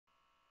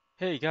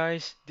Hey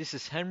guys, this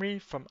is Henry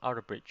from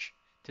Outerbridge.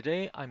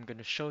 Today I'm going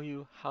to show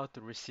you how to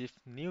receive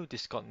new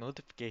Discord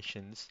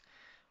notifications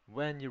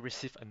when you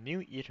receive a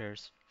new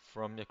ethers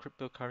from your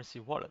cryptocurrency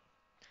wallet.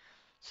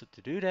 So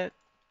to do that,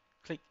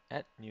 click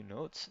Add New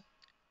Nodes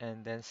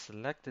and then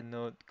select the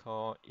node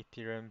called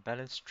Ethereum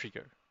Balance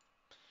Trigger.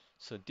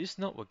 So this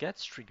node will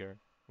get triggered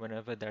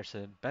whenever there's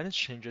a balance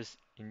changes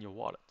in your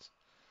wallet.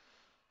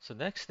 So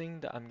next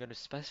thing that I'm going to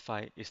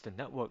specify is the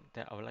network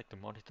that I would like to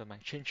monitor my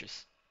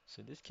changes. So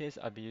in this case,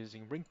 I'll be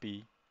using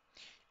Ringb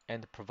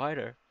and the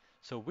provider.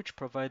 So which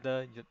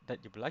provider that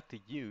you would like to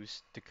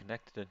use to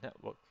connect to the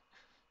network.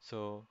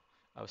 So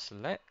I'll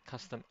select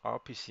custom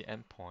RPC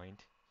endpoint,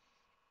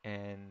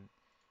 and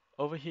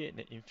over here in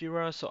the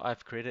Infura, so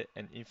I've created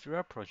an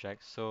Infura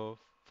project. So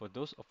for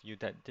those of you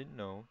that didn't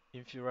know,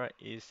 Infura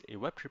is a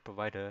Web3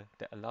 provider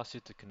that allows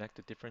you to connect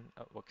to different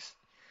networks.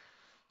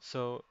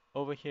 So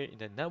over here in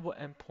the network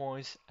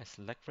endpoints, I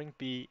select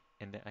Ringb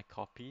and then I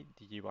copy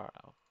the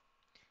URL.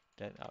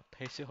 Then I'll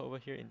paste it over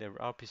here in the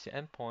RPC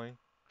endpoint,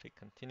 click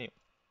continue.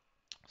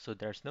 So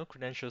there's no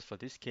credentials for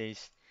this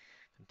case.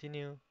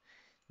 Continue.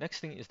 Next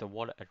thing is the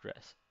wallet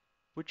address,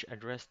 which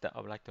address that I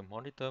would like to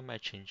monitor my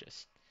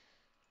changes.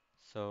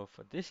 So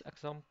for this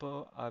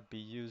example, I'll be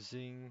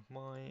using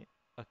my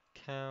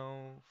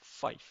account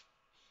 5.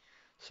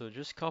 So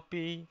just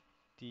copy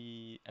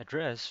the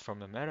address from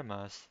the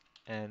MetaMask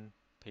and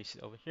paste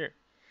it over here.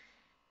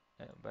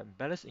 And when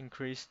balance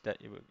increase, that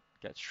it will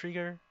get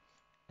triggered.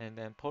 And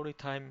then poly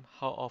time,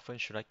 how often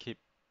should I keep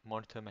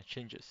monitor my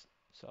changes?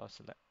 So I'll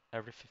select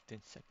every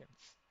 15 seconds.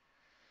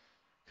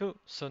 Cool,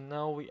 so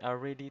now we are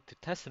ready to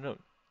test the node.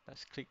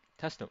 Let's click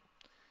test node.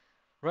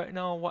 Right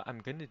now what I'm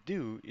going to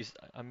do is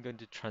I'm going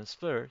to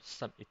transfer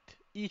some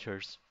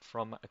ethers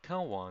from my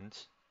account 1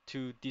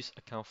 to this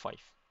account 5.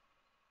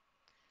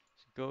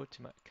 So go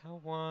to my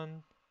account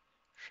 1,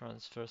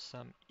 transfer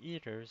some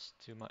ethers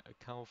to my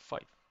account 5.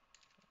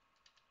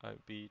 I'll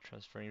be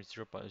transferring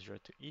 0.02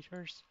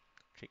 ethers.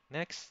 Click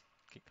next,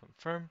 click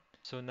confirm.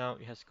 So now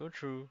it has go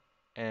through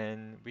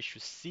and we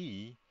should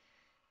see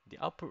the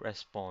output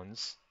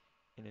response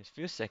in a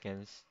few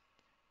seconds.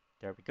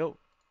 There we go.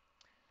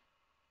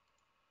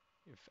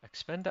 If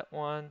expand that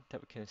one,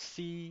 that we can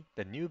see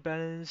the new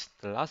balance,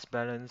 the last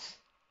balance,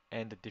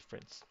 and the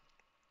difference.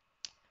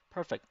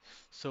 Perfect.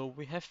 So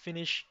we have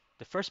finished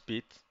the first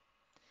bit,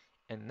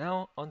 and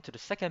now on to the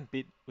second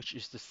bit, which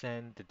is to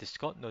send the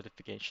Discord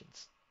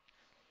notifications.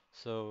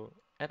 So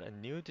add a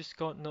new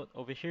Discord node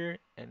over here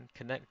and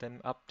connect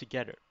them up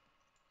together.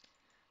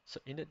 So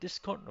in the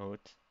Discord node,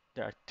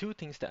 there are two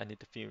things that I need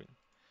to fill in.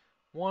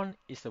 One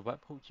is the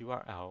webhook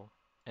URL,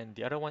 and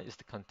the other one is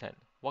the content.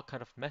 What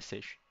kind of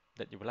message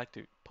that you would like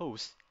to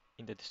post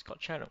in the Discord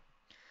channel.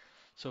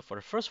 So for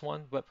the first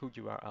one, webhook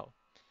URL,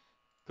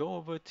 go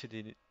over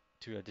to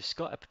your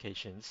Discord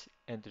applications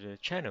and to the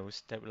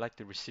channels that would like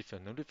to receive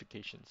your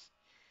notifications.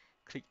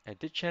 Click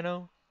Edit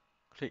Channel,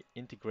 click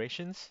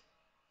Integrations,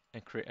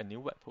 and create a new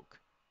webhook.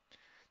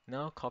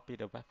 Now copy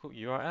the webhook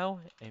URL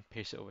and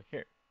paste it over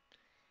here.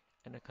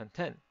 And the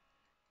content,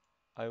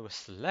 I will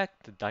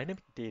select the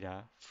dynamic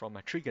data from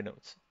my trigger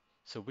nodes,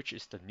 so which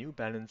is the new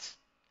balance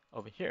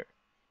over here,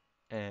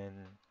 and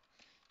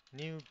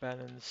new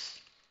balance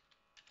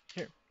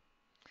here.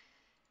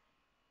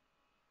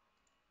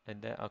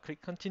 And then I'll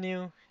click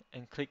continue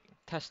and click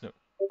test node.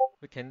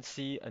 We can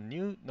see a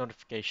new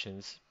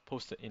notifications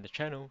posted in the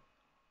channel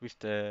with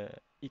the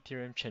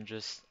Ethereum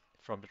changes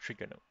from the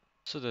trigger node.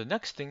 So the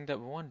next thing that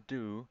we want to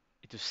do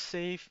is to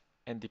save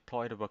and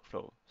deploy the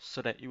workflow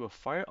so that it will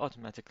fire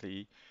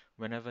automatically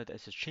whenever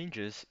there's a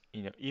changes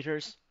in your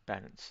Ether's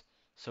balance.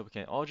 So we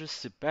can all just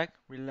sit back,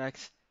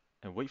 relax,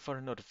 and wait for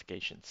the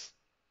notifications.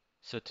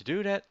 So to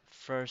do that,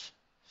 first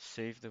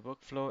save the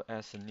workflow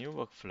as a new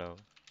workflow.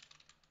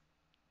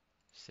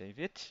 Save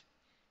it,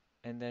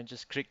 and then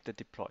just click the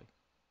deploy.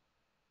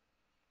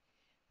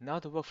 Now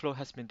the workflow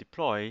has been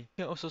deployed,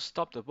 we can also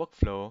stop the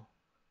workflow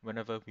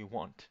whenever we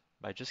want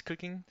by just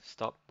clicking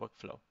Stop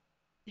Workflow.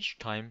 Each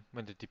time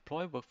when the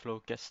deploy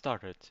workflow gets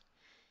started,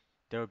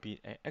 there will be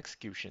an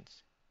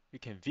executions. You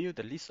can view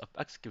the list of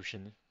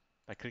execution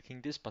by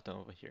clicking this button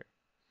over here.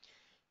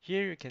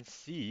 Here you can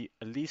see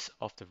a list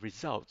of the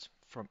results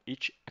from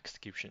each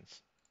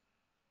executions.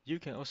 You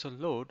can also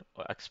load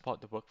or export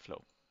the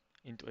workflow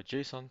into a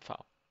JSON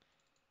file.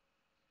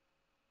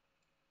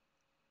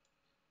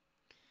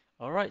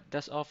 Alright,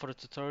 that's all for the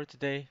tutorial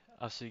today.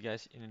 I'll see you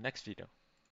guys in the next video.